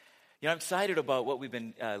I'm excited about what we've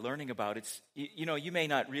been learning about. You may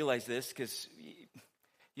not realize this because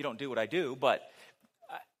you don't do what I do, but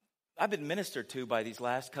I've been ministered to by these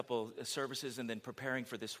last couple of services and then preparing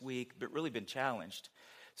for this week, but really been challenged.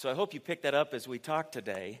 So I hope you pick that up as we talk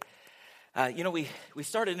today. We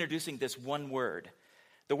started introducing this one word,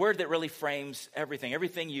 the word that really frames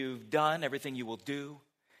everything you've done, everything you will do.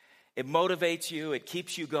 It motivates you, it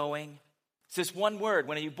keeps you going. It's this one word.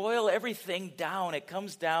 When you boil everything down, it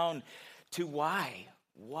comes down to why.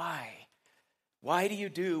 Why? Why do you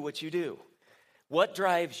do what you do? What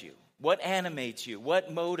drives you? What animates you?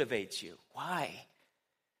 What motivates you? Why?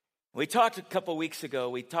 We talked a couple weeks ago,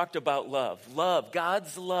 we talked about love. Love,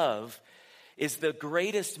 God's love, is the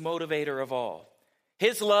greatest motivator of all.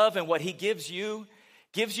 His love and what he gives you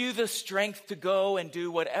the strength to go and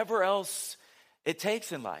do whatever else it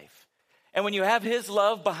takes in life. And when you have his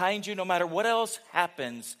love behind you, no matter what else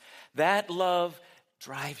happens, that love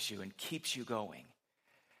drives you and keeps you going.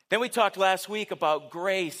 Then we talked last week about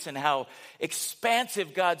grace and how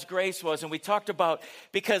expansive God's grace was. And we talked about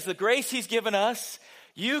because the grace he's given us,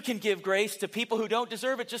 you can give grace to people who don't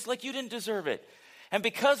deserve it, just like you didn't deserve it. And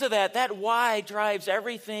because of that why drives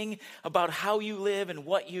everything about how you live and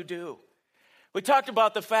what you do. We talked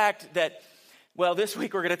about the fact that, this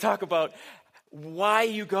week we're going to talk about why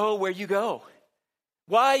you go where you go.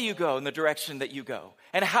 Why you go in the direction that you go.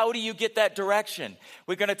 And how do you get that direction?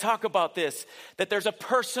 We're going to talk about this, that there's a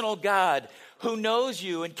personal God who knows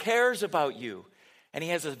you and cares about you. And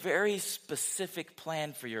he has a very specific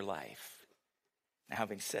plan for your life. Now,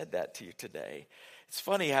 having said that to you today, it's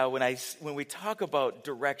funny how when we talk about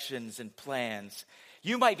directions and plans,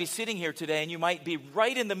 you might be sitting here today and you might be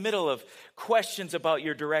right in the middle of questions about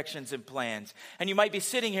your directions and plans. And you might be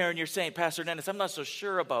sitting here and you're saying, Pastor Dennis, I'm not so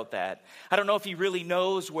sure about that. I don't know if he really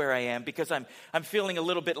knows where I am because I'm feeling a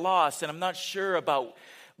little bit lost and I'm not sure about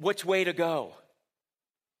which way to go.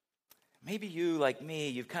 Maybe you, like me,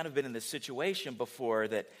 you've kind of been in this situation before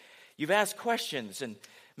that you've asked questions. And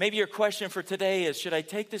maybe your question for today is, should I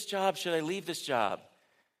take this job? Should I leave this job?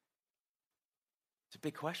 It's a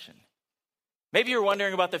big question. Maybe you're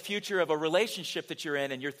wondering about the future of a relationship that you're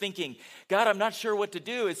in and you're thinking, God, I'm not sure what to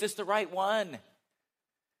do. Is this the right one?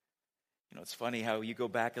 It's funny how you go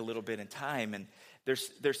back a little bit in time and there's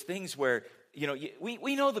things where,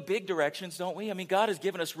 we know the big directions, don't we? God has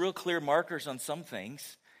given us real clear markers on some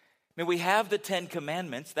things. We have the 10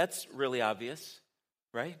 Commandments. That's really obvious,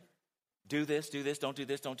 right? Do this, don't do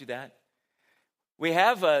this, don't do that. We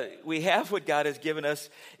have what God has given us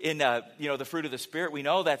in, the fruit of the Spirit. We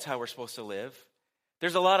know that's how we're supposed to live.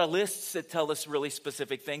 There's a lot of lists that tell us really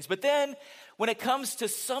specific things. But then when it comes to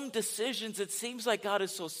some decisions, it seems like God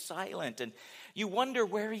is so silent. And you wonder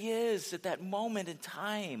where he is at that moment in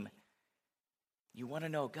time. You want to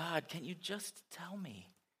know, God, can you just tell me?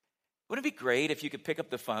 Wouldn't it be great if you could pick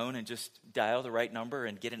up the phone and just dial the right number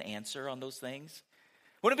and get an answer on those things?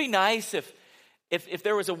 Wouldn't it be nice if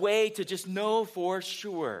there was a way to just know for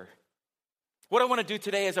sure? What I want to do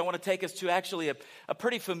today is I want to take us to actually a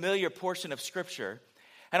pretty familiar portion of Scripture.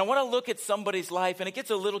 And I want to look at somebody's life, and it gets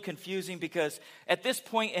a little confusing because at this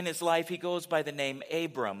point in his life, he goes by the name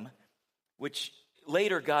Abram, which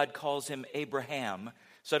later God calls him Abraham.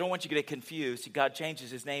 So I don't want you to get confused. God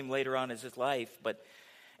changes his name later on in his life. But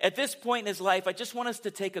at this point in his life, I just want us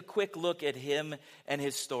to take a quick look at him and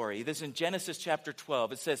his story. This is in Genesis chapter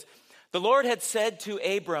 12. It says, the Lord had said to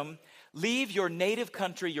Abram, leave your native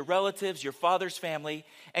country, your relatives, your father's family,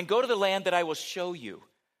 and go to the land that I will show you.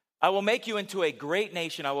 I will make you into a great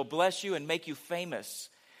nation. I will bless you and make you famous,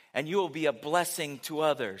 and you will be a blessing to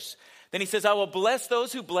others. Then he says, I will bless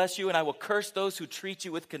those who bless you, and I will curse those who treat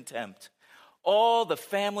you with contempt. All the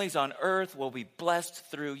families on earth will be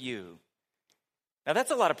blessed through you. Now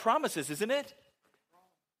that's a lot of promises, isn't it?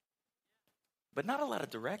 But not a lot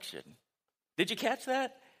of direction. Did you catch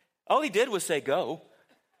that? All he did was say go.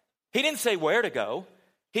 He didn't say where to go.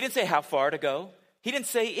 He didn't say how far to go. He didn't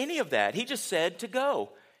say any of that. He just said to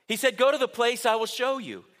go. He said, go to the place I will show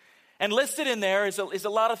you. And listed in there is a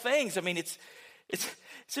lot of things. It's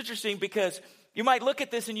interesting because you might look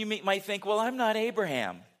at this and you might think, well, I'm not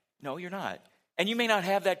Abraham. No, you're not. And you may not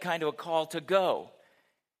have that kind of a call to go.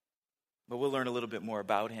 But we'll learn a little bit more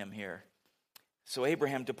about him here. So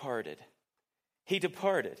Abraham departed. He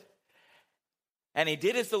departed. And he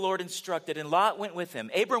did as the Lord instructed, and Lot went with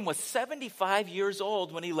him. Abram was 75 years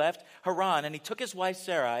old when he left Haran, and he took his wife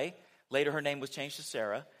Sarai, later her name was changed to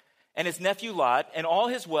Sarah, and his nephew Lot, and all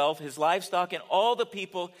his wealth, his livestock, and all the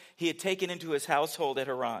people he had taken into his household at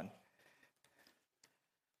Haran.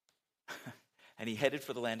 And he headed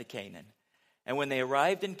for the land of Canaan. And when they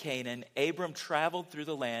arrived in Canaan, Abram traveled through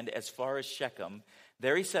the land as far as Shechem,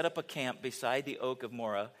 There he set up a camp beside the oak of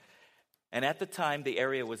Moreh, and at the time the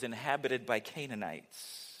area was inhabited by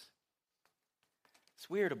Canaanites. What's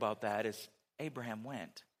weird about that is Abraham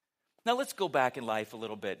went. Now let's go back in life a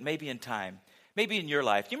little bit, maybe in time, maybe in your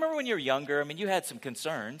life. Do you remember when you were younger? I mean, you had some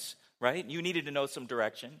concerns, right? You needed to know some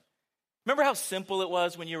direction. Remember how simple it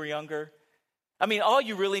was when you were younger? I mean, all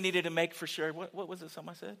you really needed to make for sure, what was it,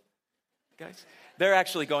 something I said? Guys? They're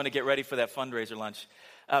actually going to get ready for that fundraiser lunch.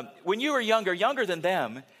 When you were younger than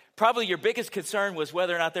them, probably your biggest concern was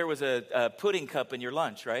whether or not there was a pudding cup in your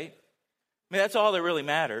lunch, right? I mean, that's all that really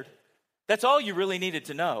mattered. That's all you really needed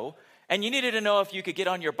to know. And you needed to know if you could get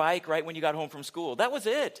on your bike right when you got home from school. That was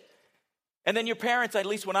it. And then your parents, at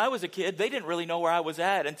least when I was a kid, they didn't really know where I was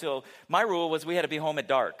at until my rule was we had to be home at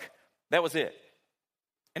dark. That was it.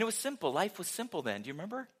 And it was simple. Life was simple then. Do you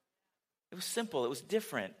remember? It was simple. It was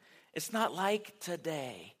different. It's not like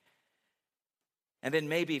today. And then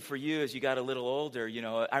maybe for you, as you got a little older,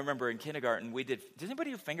 I remember in kindergarten, does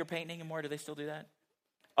anybody do finger painting anymore? Do they still do that?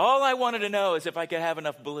 All I wanted to know is if I could have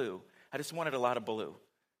enough blue. I just wanted a lot of blue.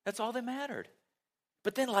 That's all that mattered.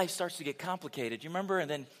 But then life starts to get complicated. You remember? And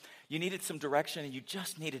then you needed some direction, and you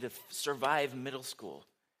just needed to survive middle school.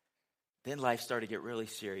 Then life started to get really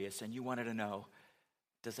serious, and you wanted to know,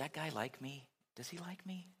 does that guy like me? Does he like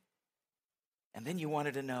me? And then you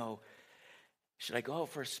wanted to know, should I go out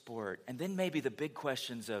for a sport? And then maybe the big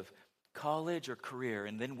questions of college or career,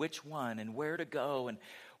 and then which one, and where to go, and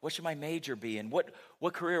what should my major be, and what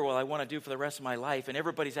career will I want to do for the rest of my life? And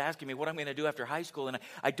everybody's asking me what I'm going to do after high school, and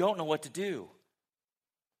I don't know what to do.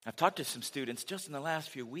 I've talked to some students just in the last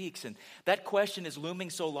few weeks, and that question is looming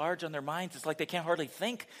so large on their minds, it's like they can't hardly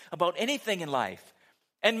think about anything in life.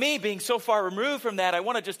 And me being so far removed from that, I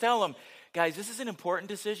want to just tell them, guys, this is an important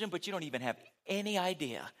decision, but you don't even have any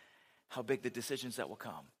idea how big the decisions that will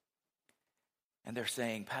come. And they're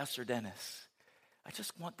saying, Pastor Dennis, I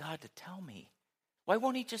just want God to tell me. Why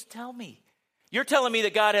won't he just tell me? You're telling me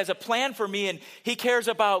that God has a plan for me and he cares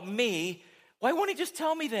about me. Why won't he just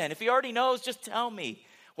tell me then? If he already knows, just tell me.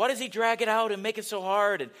 Why does he drag it out and make it so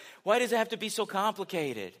hard? And why does it have to be so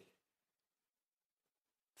complicated?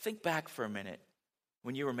 Think back for a minute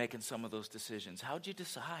when you were making some of those decisions. How'd you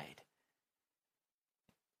decide?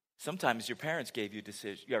 Sometimes your parents gave you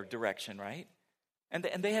direction, right? And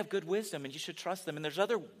they have good wisdom, and you should trust them. And there's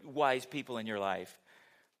other wise people in your life.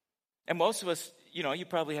 And most of us, you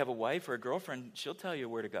probably have a wife or a girlfriend. She'll tell you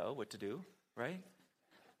where to go, what to do, right?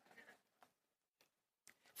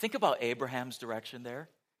 Think about Abraham's direction there.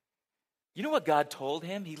 You know what God told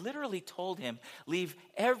him? He literally told him, leave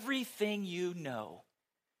everything you know.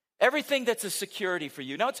 Everything that's a security for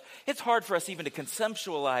you. Now, it's hard for us even to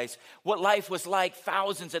conceptualize what life was like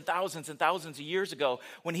thousands and thousands and thousands of years ago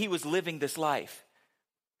when he was living this life.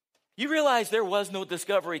 You realize there was no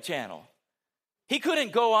Discovery Channel. He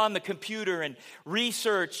couldn't go on the computer and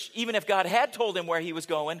research, even if God had told him where he was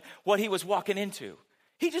going, what he was walking into.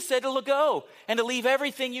 He just said to go and to leave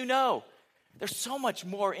everything you know. There's so much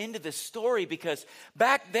more into this story because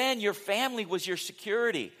back then your family was your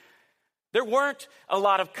security. There weren't a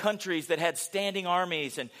lot of countries that had standing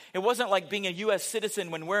armies, and it wasn't like being a U.S. citizen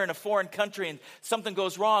when we're in a foreign country and something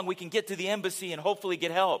goes wrong, we can get to the embassy and hopefully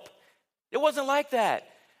get help. It wasn't like that.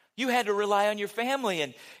 You had to rely on your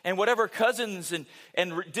family and whatever cousins and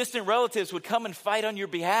distant relatives would come and fight on your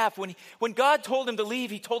behalf. When God told him to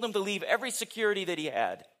leave, he told him to leave every security that he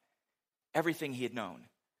had, everything he had known.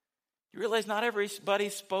 You realize not everybody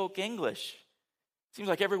spoke English. Seems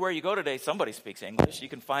like everywhere you go today, somebody speaks English. You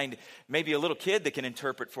can find maybe a little kid that can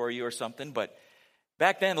interpret for you or something. But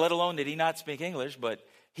back then, let alone did he not speak English, but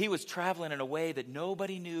he was traveling in a way that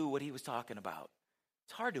nobody knew what he was talking about.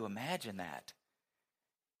 It's hard to imagine that.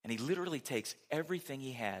 And he literally takes everything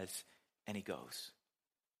he has and he goes.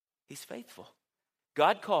 He's faithful.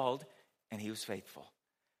 God called and he was faithful.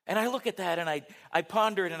 And I look at that and I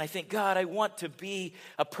ponder it and I think, God, I want to be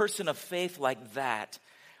a person of faith like that.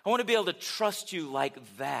 I want to be able to trust you like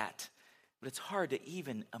that. But it's hard to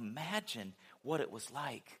even imagine what it was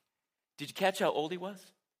like. Did you catch how old he was?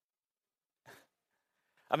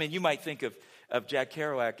 I mean, you might think of Jack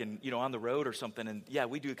Kerouac and, on the road or something. And yeah,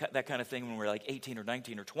 we do that kind of thing when we're like 18 or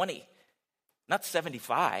 19 or 20. Not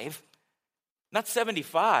 75. Not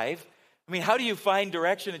 75. I mean, how do you find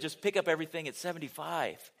direction and just pick up everything at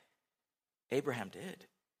 75? Abraham did.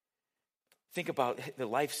 Think about the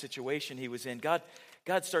life situation he was in. God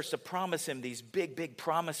starts to promise him these big, big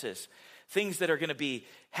promises, things that are going to be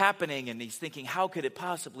happening, and he's thinking, how could it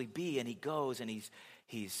possibly be? And he goes, and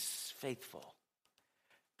he's faithful.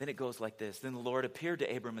 Then it goes like this. Then the Lord appeared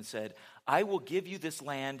to Abram and said, I will give you this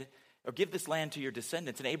land, or give this land to your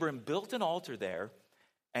descendants. And Abram built an altar there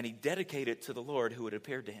and he dedicated it to the Lord who had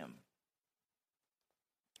appeared to him.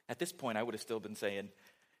 At this point, I would have still been saying,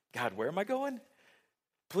 God, where am I going?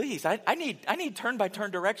 Please, I need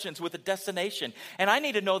turn-by-turn directions with a destination. And I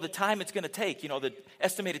need to know the time it's going to take, the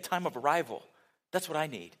estimated time of arrival. That's what I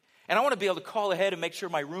need. And I want to be able to call ahead and make sure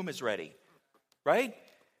my room is ready. Right?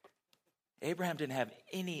 Abraham didn't have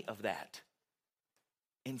any of that.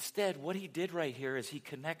 Instead, what he did right here is he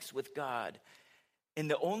connects with God. In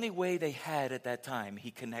the only way they had at that time,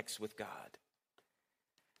 he connects with God.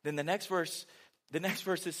 Then the next verse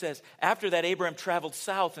it says, after that Abraham traveled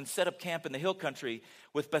south and set up camp in the hill country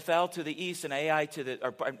with Bethel to the east and Ai to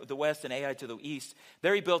the west and Ai to the east.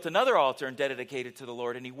 There he built another altar and dedicated to the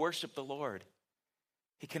Lord, and he worshiped the Lord.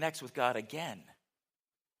 He connects with God again.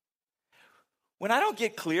 When I don't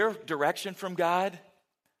get clear direction from God,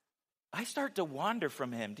 I start to wander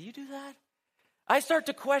from him. Do you do that? I start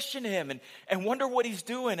to question him and wonder what he's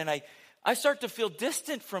doing, and I start to feel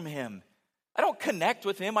distant from him. I don't connect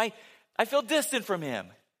with him. I feel distant from him.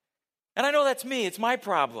 And I know that's me. It's my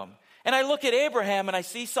problem. And I look at Abraham and I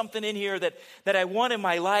see something in here that I want in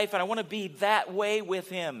my life, and I want to be that way with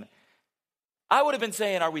him. I would have been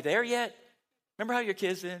saying, are we there yet? Remember how your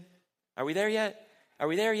kids did? Are we there yet? Are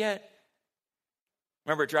we there yet?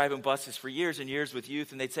 Remember driving buses for years and years with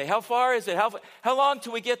youth, and they'd say, how far is it? How long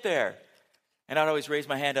till we get there? And I'd always raise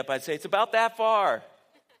my hand up. I'd say, it's about that far.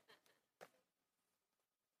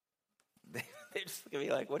 They'd just look at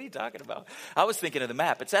me like, what are you talking about? I was thinking of the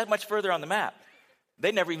map. It's that much further on the map.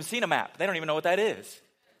 They'd never even seen a map. They don't even know what that is.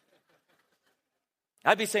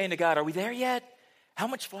 I'd be saying to God, are we there yet? How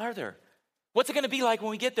much farther? What's it going to be like when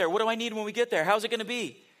we get there? What do I need when we get there? How's it going to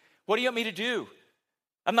be? What do you want me to do?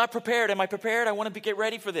 I'm not prepared. Am I prepared? I want to get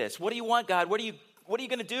ready for this. What do you want, God? What are you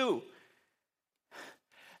going to do?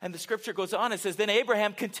 And the scripture goes on. It says, then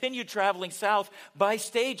Abraham continued traveling south by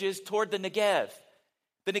stages toward the Negev.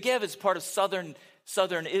 The Negev is part of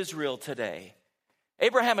southern Israel today.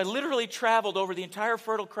 Abraham had literally traveled over the entire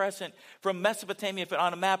Fertile Crescent from Mesopotamia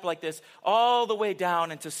on a map like this all the way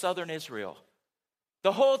down into southern Israel.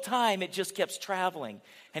 The whole time it just keeps traveling,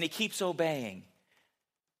 and he keeps obeying.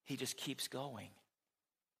 He just keeps going.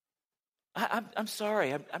 I'm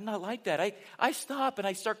sorry, I'm not like that. I stop and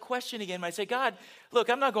I start questioning him. I say, God, look,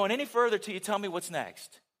 I'm not going any further till you tell me what's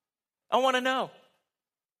next. I want to know.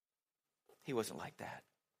 He wasn't like that.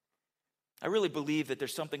 I really believe that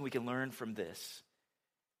there's something we can learn from this.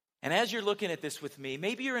 And as you're looking at this with me,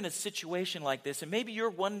 maybe you're in a situation like this, and maybe you're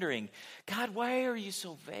wondering, God, why are you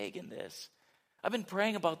so vague in this? I've been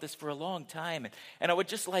praying about this for a long time, and I would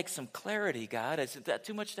just like some clarity, God. Is that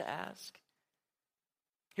too much to ask?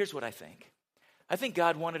 Here's what I think. I think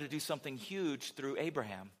God wanted to do something huge through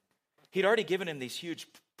Abraham. He'd already given him these huge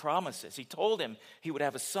promises. He told him he would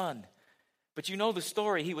have a son. But you know the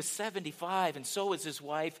story. He was 75, and so was his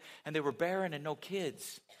wife, and they were barren and no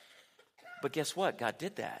kids. But guess what? God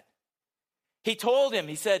did that. He told him,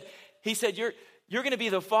 he said, you're going to be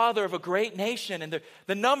the father of a great nation, and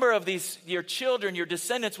the number of your children, your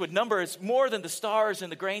descendants would number as more than the stars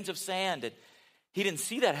and the grains of sand. And he didn't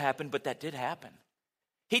see that happen, but that did happen.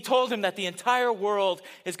 He told him that the entire world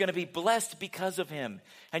is going to be blessed because of him.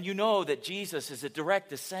 And you know that Jesus is a direct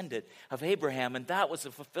descendant of Abraham, and that was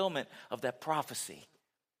the fulfillment of that prophecy.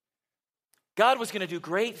 God was going to do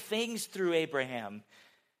great things through Abraham,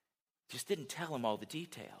 just didn't tell him all the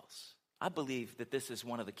details. I believe that this is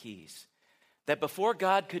one of the keys. That before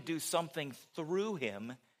God could do something through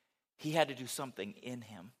him, he had to do something in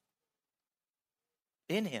him.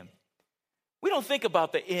 In him. We don't think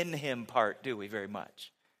about the in him part, do we, very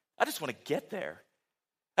much? I just want to get there.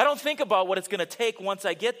 I don't think about what it's going to take once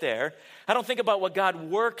I get there. I don't think about what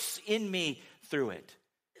God works in me through it.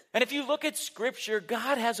 And if you look at Scripture,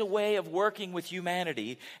 God has a way of working with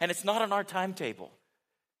humanity, and it's not on our timetable.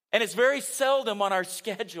 And it's very seldom on our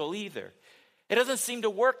schedule either. It doesn't seem to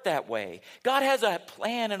work that way. God has a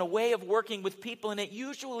plan and a way of working with people, and it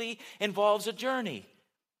usually involves a journey.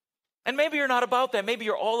 And maybe you're not about that. Maybe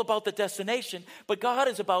you're all about the destination, but God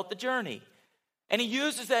is about the journey. And he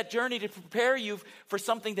uses that journey to prepare you for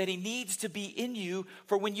something that he needs to be in you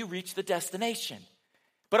for when you reach the destination.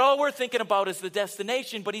 But all we're thinking about is the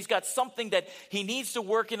destination, but he's got something that he needs to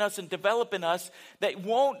work in us and develop in us that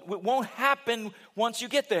won't happen once you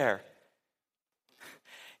get there.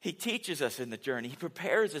 He teaches us in the journey. He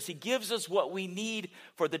prepares us. He gives us what we need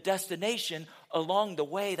for the destination along the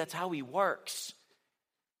way. That's how he works.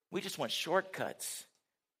 We just want shortcuts.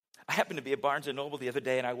 I happened to be at Barnes & Noble the other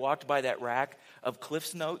day, and I walked by that rack of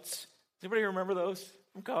Cliff's Notes. Does anybody remember those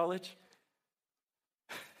from college?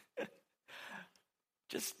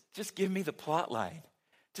 Just give me the plot line.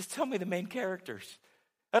 Just tell me the main characters.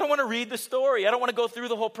 I don't want to read the story. I don't want to go through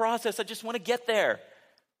the whole process. I just want to get there.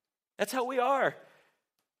 That's how we are.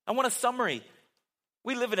 I want a summary.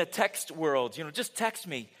 We live in a text world. Just text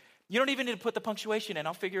me. You don't even need to put the punctuation in.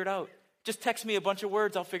 I'll figure it out. Just text me a bunch of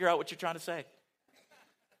words. I'll figure out what you're trying to say.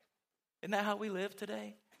 Isn't that how we live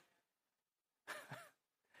today?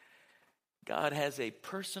 God has a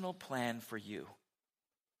personal plan for you,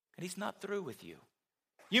 and he's not through with you.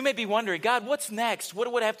 You may be wondering, God, what's next? What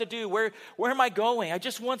do I have to do? Where am I going? I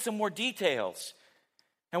just want some more details.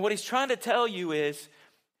 And what he's trying to tell you is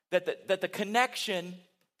that the connection,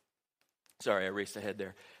 sorry, I raced ahead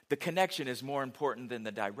there. The connection is more important than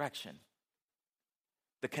the direction.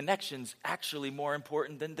 The connection's actually more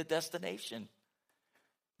important than the destination.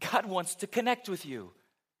 God wants to connect with you.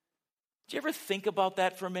 Did you ever think about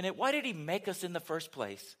that for a minute? Why did he make us in the first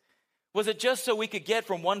place? Was it just so we could get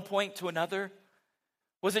from one point to another?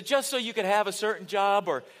 Was it just so you could have a certain job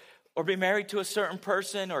or be married to a certain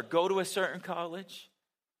person or go to a certain college?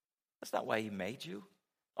 That's not why he made you.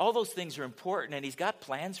 All those things are important, and he's got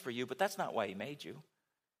plans for you, but that's not why he made you.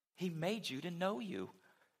 He made you to know you,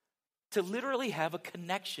 to literally have a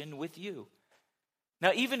connection with you.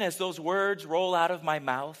 Now, even as those words roll out of my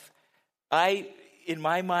mouth, I, in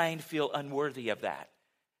my mind, feel unworthy of that.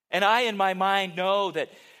 And I, in my mind, know that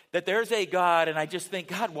there's a God, and I just think,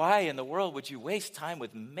 God, why in the world would you waste time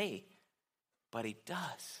with me? But he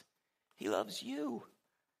does. He loves you.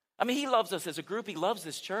 I mean, he loves us as a group. He loves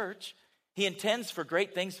this church. He intends for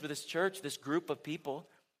great things for this church, this group of people.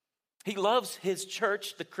 He loves his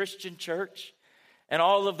church, the Christian church, and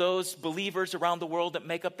all of those believers around the world that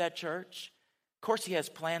make up that church. Of course, he has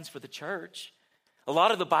plans for the church. A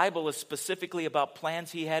lot of the Bible is specifically about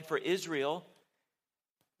plans he had for Israel.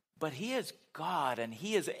 But he is God, and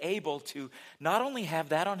he is able to not only have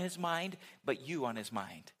that on his mind, but you on his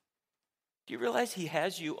mind. Do you realize he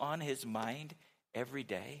has you on his mind every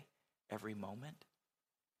day, every moment?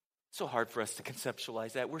 It's so hard for us to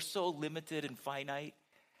conceptualize that. We're so limited and finite.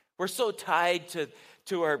 We're so tied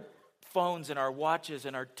to our phones and our watches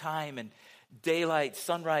and our time and daylight,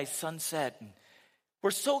 sunrise, sunset. And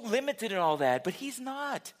we're so limited in all that, but he's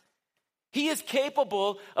not. He is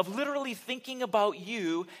capable of literally thinking about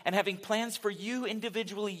you and having plans for you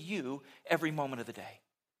individually, you, every moment of the day.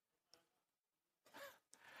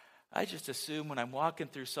 I just assume when I'm walking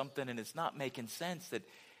through something and it's not making sense that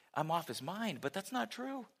I'm off his mind, but that's not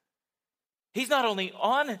true. I'm not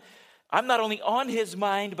only on his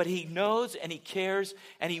mind, but he knows and he cares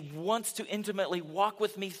and he wants to intimately walk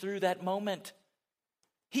with me through that moment.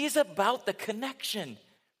 He's about the connection.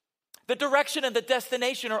 The direction and the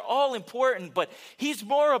destination are all important, but he's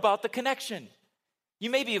more about the connection. You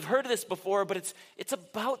maybe have heard of this before, but it's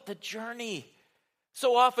about the journey.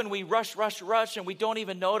 So often we rush, and we don't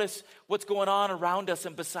even notice what's going on around us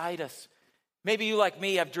and beside us. Maybe you, like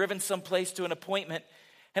me, I've driven someplace to an appointment,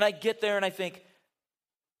 and I get there and I think,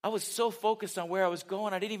 I was so focused on where I was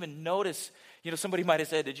going, I didn't even notice. Somebody might have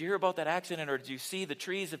said, did you hear about that accident? Or did you see the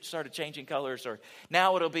trees have started changing colors? Or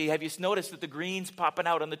now it'll be, have you noticed that the green's popping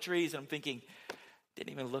out on the trees? And I'm thinking,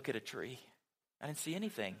 didn't even look at a tree. I didn't see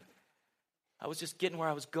anything. I was just getting where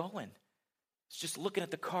I was going. I was just looking at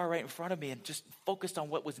the car right in front of me and just focused on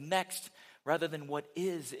what was next rather than what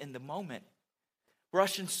is in the moment.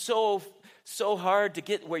 Rushing so hard to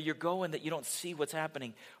get where you're going that you don't see what's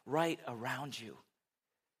happening right around you.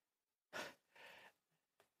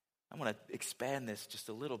 I want to expand this just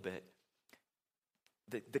a little bit.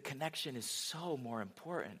 The connection is so more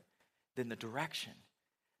important than the direction.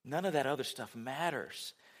 None of that other stuff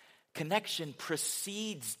matters. Connection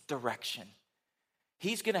precedes direction.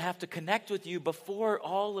 He's going to have to connect with you before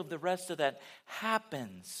all of the rest of that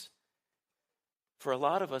happens. For a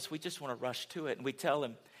lot of us, we just want to rush to it. And we tell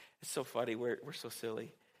him, it's so funny, we're so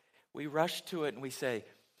silly. We rush to it and we say,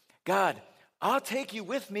 God, I'll take you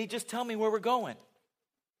with me, just tell me where we're going.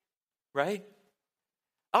 Right?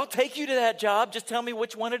 I'll take you to that job, just tell me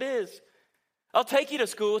which one it is. I'll take you to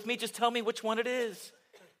school with me, just tell me which one it is.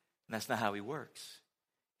 And that's not how he works.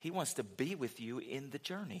 He wants to be with you in the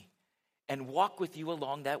journey and walk with you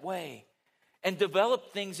along that way and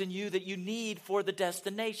develop things in you that you need for the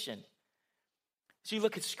destination. So you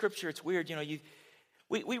look at Scripture, it's weird.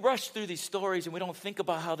 We rush through these stories and we don't think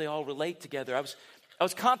about how they all relate together. I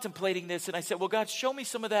was contemplating this and I said, well, God, show me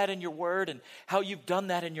some of that in your word and how you've done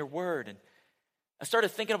that in your word. And I started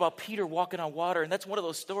thinking about Peter walking on water, and that's one of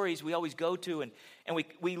those stories we always go to, and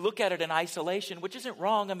we look at it in isolation, which isn't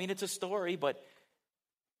wrong. I mean, it's a story, but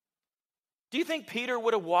do you think Peter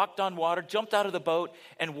would have walked on water, jumped out of the boat,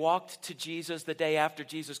 and walked to Jesus the day after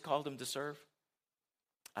Jesus called him to serve?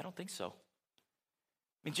 I don't think so.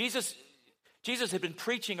 I mean, Jesus had been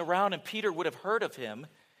preaching around, and Peter would have heard of him.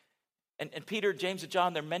 And Peter, James, and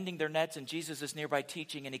John, they're mending their nets, and Jesus is nearby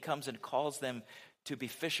teaching, and he comes and calls them to be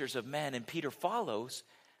fishers of men. And Peter follows.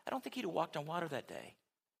 I don't think he'd have walked on water that day.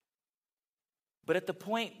 But at the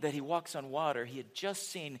point that he walks on water, he had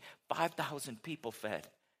just seen 5,000 people fed.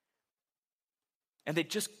 And they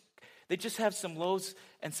just have some loaves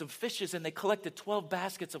and some fishes, and they collected 12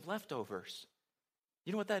 baskets of leftovers.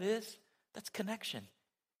 You know what that is? That's connection.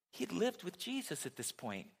 He'd lived with Jesus at this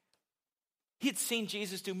point. He'd seen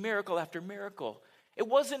Jesus do miracle after miracle. It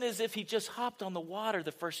wasn't as if he just hopped on the water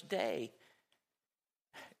the first day.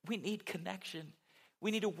 We need connection.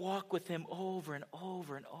 We need to walk with him over and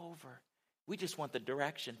over and over. We just want the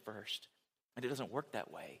direction first, and it doesn't work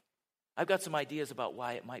that way. I've got some ideas about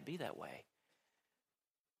why it might be that way.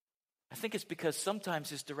 I think it's because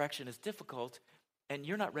sometimes his direction is difficult, and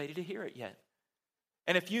you're not ready to hear it yet.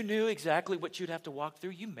 And if you knew exactly what you'd have to walk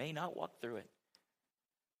through, you may not walk through it.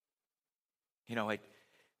 You know, I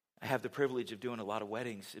have the privilege of doing a lot of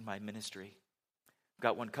weddings in my ministry. I've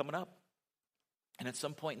got one coming up. And at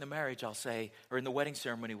some point in the marriage, I'll say, or in the wedding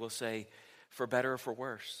ceremony, we'll say, for better or for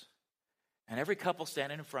worse. And every couple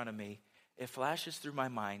standing in front of me, it flashes through my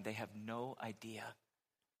mind, they have no idea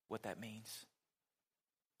what that means.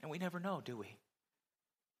 And we never know, do we?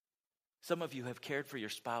 Some of you have cared for your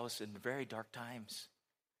spouse in very dark times.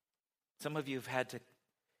 Some of you have had to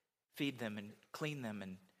feed them and clean them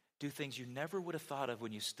and do things you never would have thought of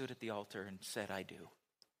when you stood at the altar and said, I do.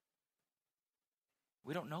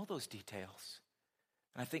 We don't know those details.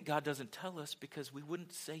 And I think God doesn't tell us because we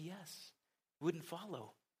wouldn't say yes. We wouldn't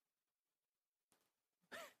follow.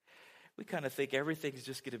 We kind of think everything's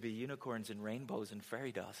just going to be unicorns and rainbows and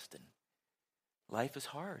fairy dust. And life is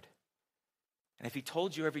hard. And if he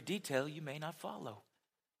told you every detail, you may not follow.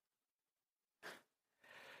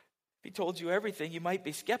 If he told you everything, you might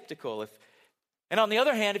be skeptical. And on the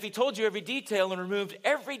other hand, if he told you every detail and removed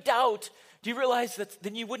every doubt, do you realize that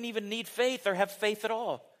then you wouldn't even need faith or have faith at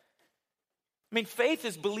all? I mean, faith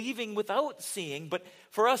is believing without seeing, but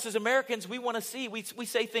for us as Americans, we want to see. We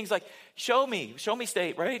say things like, show me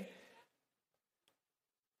state, right?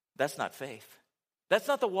 That's not faith. That's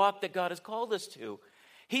not the walk that God has called us to.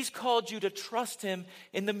 He's called you to trust him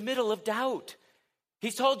in the middle of doubt.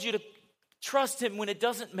 He's told you to trust him when it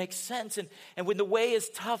doesn't make sense and when the way is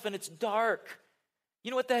tough and it's dark.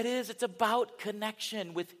 You know what that is? It's about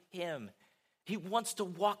connection with him. He wants to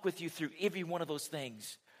walk with you through every one of those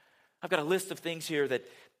things. I've got a list of things here that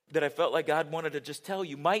I felt like God wanted to just tell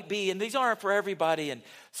you. Might be, and these aren't for everybody, and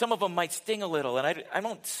some of them might sting a little. And I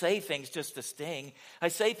don't say things just to sting. I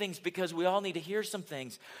say things because we all need to hear some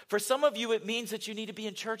things. For some of you, it means that you need to be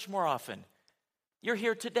in church more often. You're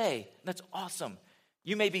here today. That's awesome.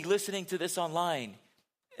 You may be listening to this online,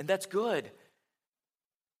 and that's good.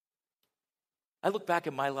 I look back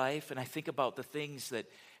at my life, and I think about the things that,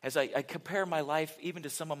 as I compare my life even to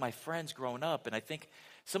some of my friends growing up, and I think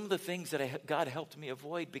some of the things that God helped me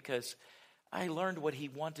avoid because I learned what he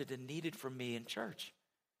wanted and needed from me in church.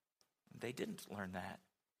 They didn't learn that.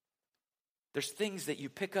 There's things that you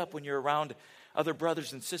pick up when you're around other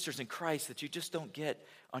brothers and sisters in Christ that you just don't get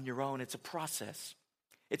on your own. It's a process.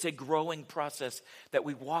 It's a growing process that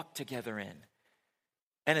we walk together in.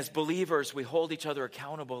 And as believers, we hold each other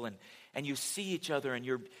accountable and you see each other and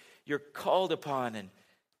you're called upon, and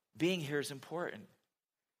being here is important.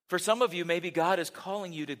 For some of you, maybe God is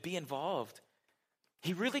calling you to be involved.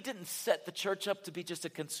 He really didn't set the church up to be just a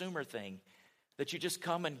consumer thing, that you just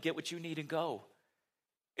come and get what you need and go.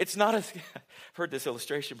 It's not I've heard this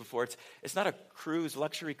illustration before. It's not a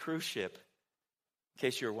luxury cruise ship, in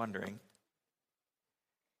case you're wondering.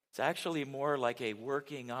 It's actually more like a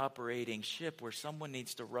working, operating ship where someone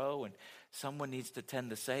needs to row and someone needs to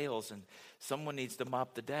tend the sails and someone needs to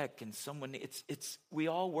mop the deck and we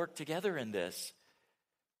all work together in this.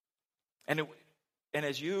 And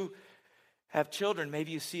as you have children,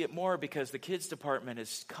 maybe you see it more because the kids department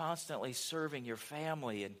is constantly serving your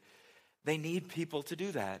family and they need people to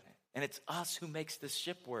do that. And it's us who makes this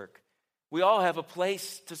ship work. We all have a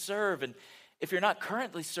place to serve. And if you're not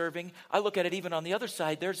currently serving, I look at it even on the other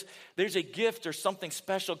side. There's a gift or something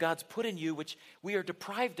special God's put in you which we are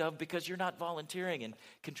deprived of because you're not volunteering and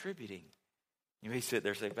contributing. You may sit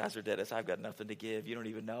there and say, Pastor Dennis, I've got nothing to give. You don't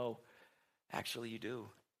even know. Actually, you do.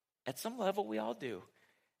 At some level, we all do.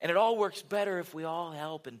 And it all works better if we all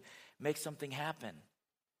help and make something happen.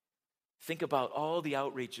 Think about all the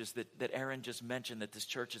outreaches that Aaron just mentioned that this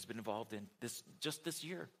church has been involved in just this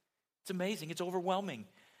year. It's amazing. It's overwhelming.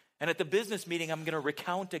 And at the business meeting, I'm going to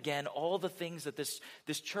recount again all the things that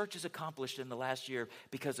this church has accomplished in the last year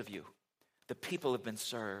because of you. The people have been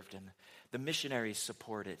served and the missionaries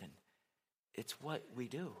supported. And it's what we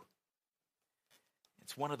do.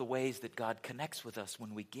 It's one of the ways that God connects with us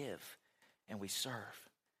when we give and we serve.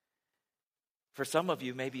 For some of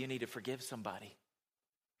you, maybe you need to forgive somebody.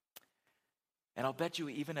 And I'll bet you,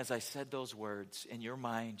 even as I said those words, in your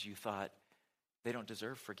mind you thought, they don't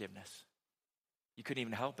deserve forgiveness. You couldn't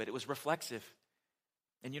even help it. It was reflexive.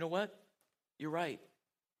 And you know what? You're right.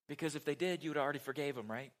 Because if they did, you would have already forgave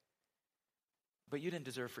them, right? But you didn't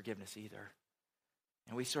deserve forgiveness either.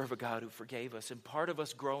 And we serve a God who forgave us. And part of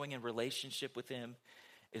us growing in relationship with him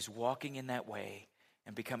is walking in that way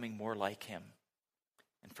and becoming more like him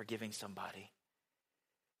and forgiving somebody.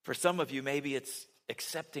 For some of you, maybe it's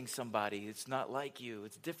accepting somebody. It's not like you.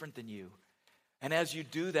 It's different than you. And as you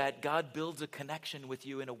do that, God builds a connection with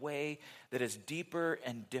you in a way that is deeper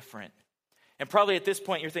and different. And probably at this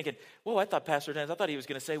point you're thinking, whoa, I thought Pastor Dennis, I thought he was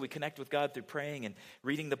going to say we connect with God through praying and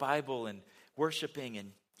reading the Bible and worshiping.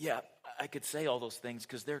 And yeah, I could say all those things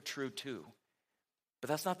because they're true too. But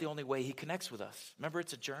that's not the only way he connects with us. Remember,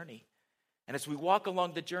 it's a journey. And as we walk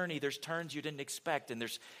along the journey, there's turns you didn't expect, and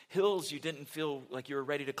there's hills you didn't feel like you were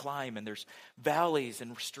ready to climb, and there's valleys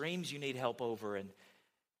and streams you need help over, and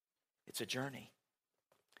it's a journey.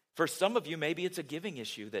 For some of you, maybe it's a giving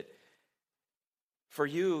issue that for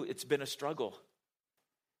you, it's been a struggle.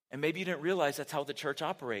 And maybe you didn't realize that's how the church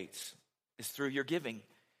operates, is through your giving.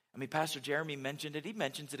 I mean, Pastor Jeremy mentioned it. He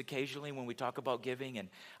mentions it occasionally when we talk about giving, and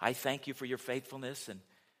I thank you for your faithfulness. And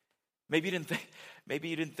maybe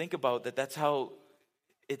you didn't think about that. That's how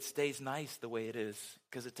it stays nice the way it is,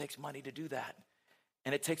 because it takes money to do that.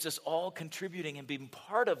 And it takes us all contributing and being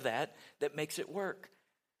part of that makes it work.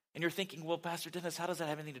 And you're thinking, well, Pastor Dennis, how does that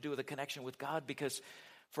have anything to do with a connection with God? Because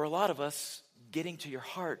for a lot of us, getting to your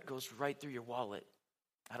heart goes right through your wallet.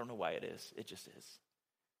 I don't know why it is. It just is.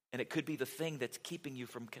 And it could be the thing that's keeping you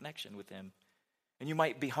from connection with him. And you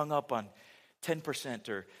might be hung up on 10%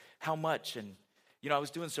 or how much. And, you know, I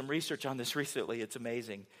was doing some research on this recently. It's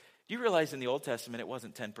amazing. Do you realize in the Old Testament it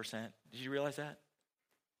wasn't 10%? Did you realize that?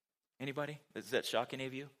 Anybody? Does that shock any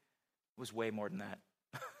of you? It was way more than that.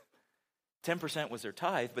 10% was their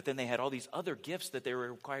tithe, but then they had all these other gifts that they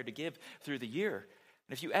were required to give through the year.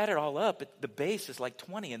 And if you add it all up, the base is like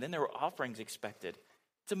 20, and then there were offerings expected.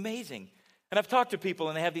 It's amazing. And I've talked to people,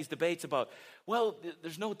 and they have these debates about, well,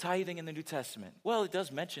 there's no tithing in the New Testament. Well, it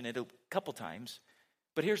does mention it a couple times.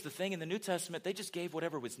 But here's the thing. In the New Testament, they just gave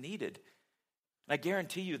whatever was needed. And I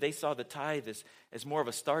guarantee you they saw the tithe as more of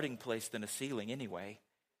a starting place than a ceiling anyway.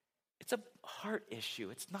 It's a heart issue.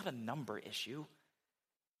 It's not a number issue.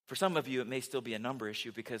 For some of you, it may still be a number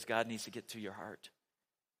issue because God needs to get to your heart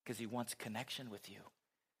because he wants connection with you.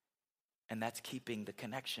 And that's keeping the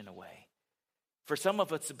connection away. For some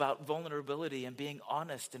of us, it's about vulnerability and being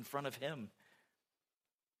honest in front of him.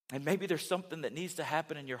 And maybe there's something that needs to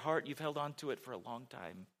happen in your heart. You've held on to it for a long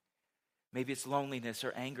time. Maybe it's loneliness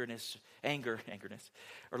or anger,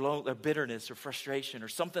 or bitterness or frustration or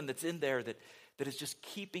something that's in there that is just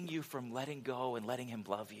keeping you from letting go and letting him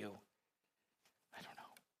love you. I don't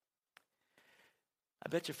know. I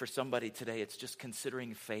bet you for somebody today, it's just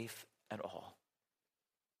considering faith at all.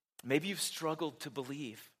 Maybe you've struggled to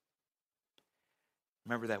believe.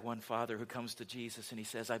 Remember that one father who comes to Jesus and he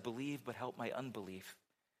says, I believe, but help my unbelief.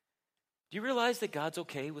 Do you realize that God's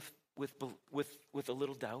okay with a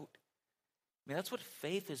little doubt? I mean, that's what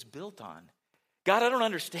faith is built on. God, I don't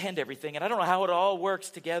understand everything, and I don't know how it all works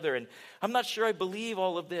together, and I'm not sure I believe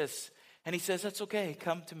all of this. And he says, that's okay,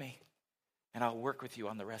 come to me, and I'll work with you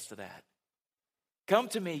on the rest of that. Come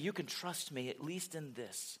to me, you can trust me, at least in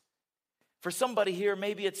this. For somebody here,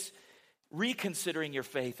 maybe it's reconsidering your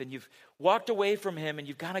faith, and you've walked away from him, and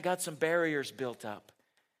you've kind of got some barriers built up.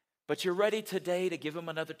 But you're ready today to give him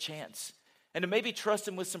another chance, and to maybe trust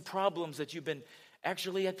him with some problems that you've been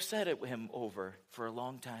actually upset at him over for a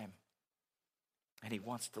long time. And he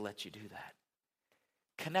wants to let you do that.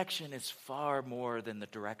 Connection is far more than the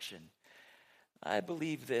direction. I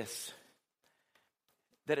believe this,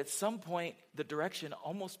 that at some point, the direction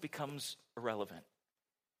almost becomes irrelevant.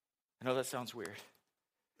 I know that sounds weird.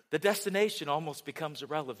 The destination almost becomes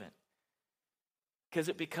irrelevant. Because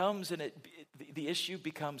it becomes, the issue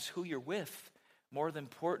becomes who you're with more than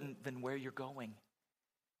important than where you're going.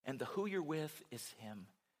 And the who you're with is him.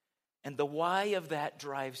 And the why of that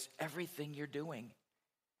drives everything you're doing.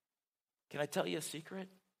 Can I tell you a secret?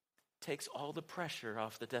 It takes all the pressure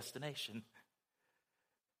off the destination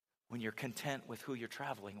when you're content with who you're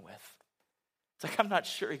traveling with. It's like, I'm not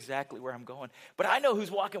sure exactly where I'm going, but I know who's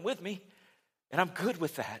walking with me, and I'm good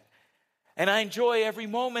with that. And I enjoy every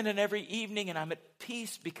moment and every evening, and I'm at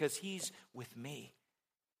peace because he's with me.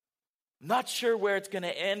 Not sure where it's going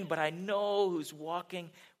to end, but I know who's walking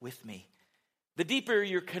with me. The deeper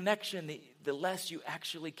your connection, the less you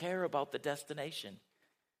actually care about the destination.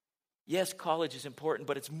 Yes, college is important,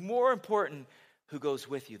 but it's more important who goes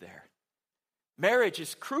with you there. Marriage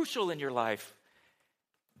is crucial in your life,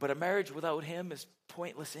 but a marriage without him is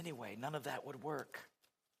pointless anyway. None of that would work.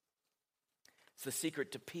 It's the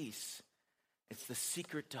secret to peace. It's the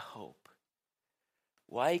secret to hope.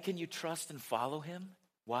 Why can you trust and follow him?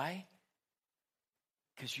 Why?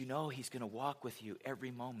 Because you know he's going to walk with you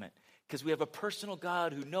every moment. Because we have a personal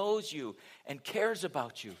God who knows you and cares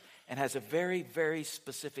about you and has a very, very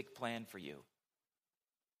specific plan for you.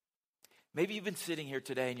 Maybe you've been sitting here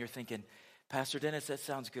today and you're thinking, Pastor Dennis, that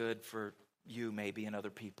sounds good for you maybe and other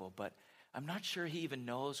people, but I'm not sure he even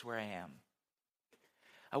knows where I am.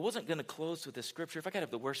 I wasn't going to close with this scripture. If I could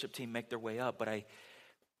have the worship team make their way up, but I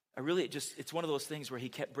really it's one of those things where he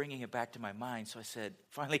kept bringing it back to my mind. So I said,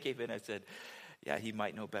 finally gave in. I said, yeah, he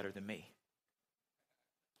might know better than me.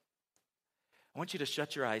 I want you to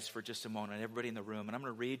shut your eyes for just a moment, everybody in the room, and I'm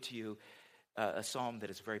going to read to you a psalm that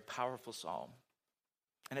is a very powerful psalm.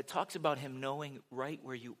 And it talks about him knowing right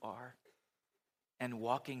where you are and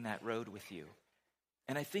walking that road with you.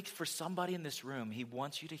 And I think for somebody in this room, he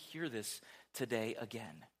wants you to hear this today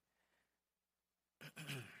again.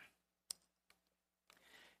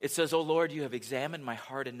 It says, "O Lord, you have examined my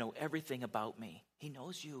heart and know everything about me." He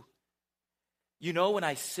knows you. You know when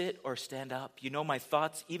I sit or stand up. You know my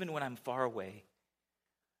thoughts even when I'm far away.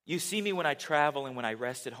 You see me when I travel and when I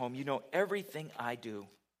rest at home. You know everything I do.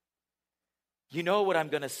 You know what I'm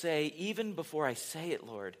going to say even before I say it,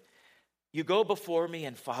 Lord. You go before me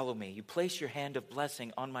and follow me. You place your hand of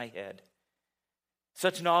blessing on my head.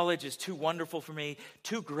 Such knowledge is too wonderful for me,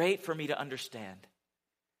 too great for me to understand.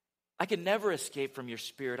 I can never escape from your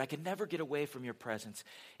spirit. I can never get away from your presence.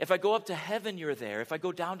 If I go up to heaven, you're there. If I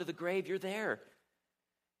go down to the grave, you're there.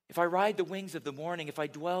 If I ride the wings of the morning, if I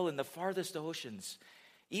dwell in the farthest oceans,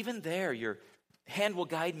 even there your hand will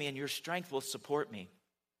guide me and your strength will support me.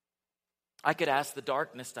 I could ask the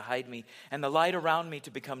darkness to hide me and the light around me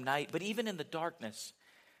to become night, but even in the darkness,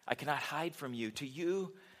 I cannot hide from you. To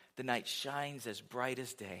you, the night shines as bright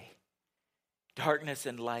as day. Darkness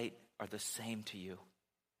and light are the same to you.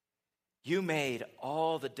 You made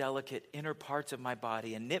all the delicate inner parts of my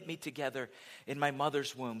body and knit me together in my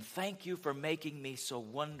mother's womb. Thank you for making me so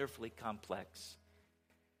wonderfully complex.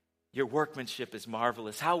 Your workmanship is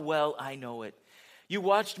marvelous. How well I know it. You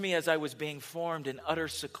watched me as I was being formed in utter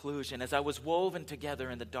seclusion, as I was woven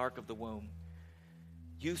together in the dark of the womb.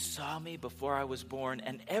 You saw me before I was born,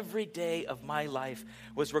 and every day of my life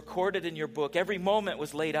was recorded in your book. Every moment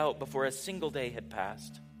was laid out before a single day had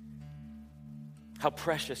passed. How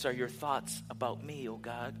precious are your thoughts about me, O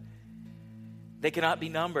God. They cannot be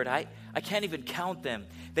numbered. I can't even count them.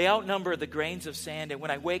 They outnumber the grains of sand, and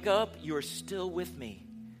when I wake up, you are still with me.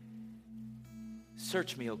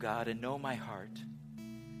 Search me, O God, and know my heart.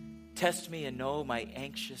 Test me and know my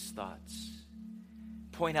anxious thoughts.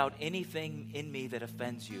 Point out anything in me that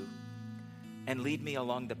offends you, and lead me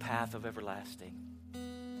along the path of everlasting.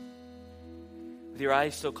 With your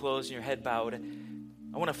eyes still closed and your head bowed,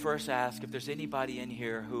 I want to first ask if there's anybody in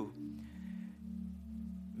here who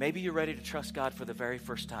maybe you're ready to trust God for the very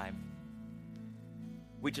first time.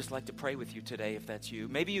 We'd just like to pray with you today if that's you.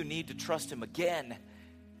 Maybe you need to trust him again.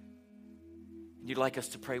 And you'd like us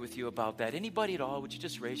to pray with you about that. Anybody at all, would you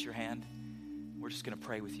just raise your hand? We're just going to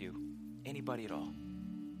pray with you. Anybody at all?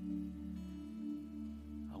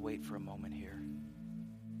 I'll wait for a moment here.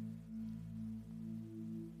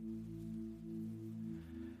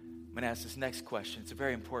 I'm going to ask this next question. It's a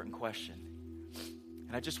very important question.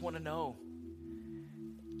 And I just want to know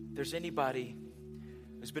if there's anybody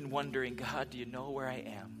who's been wondering, God, do you know where I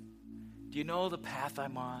am? Do you know the path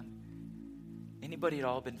I'm on? Anybody at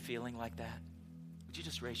all been feeling like that? Would you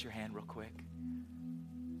just raise your hand real quick?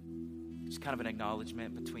 Just kind of an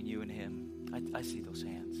acknowledgement between you and him. I see those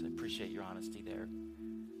hands. I appreciate your honesty there.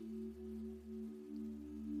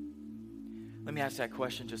 Let me ask that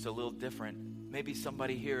question just a little different. Maybe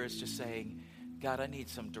somebody here is just saying, God, I need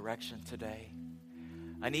some direction today.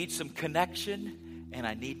 I need some connection and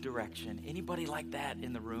I need direction. Anybody like that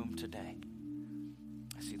in the room today?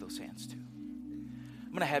 I see those hands too.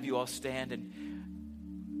 I'm going to have you all stand and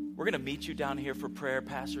we're going to meet you down here for prayer,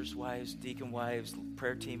 pastors' wives, deacon wives,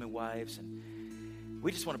 prayer team and wives. And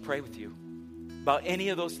we just want to pray with you about any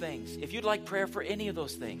of those things. If you'd like prayer for any of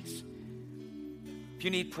those things, if you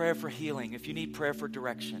need prayer for healing, if you need prayer for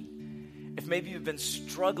direction, if maybe you've been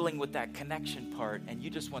struggling with that connection part and you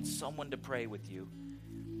just want someone to pray with you,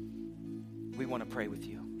 we want to pray with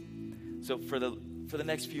you. So for the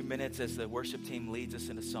next few minutes as the worship team leads us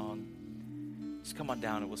in a song, just come on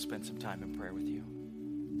down and we'll spend some time in prayer with you.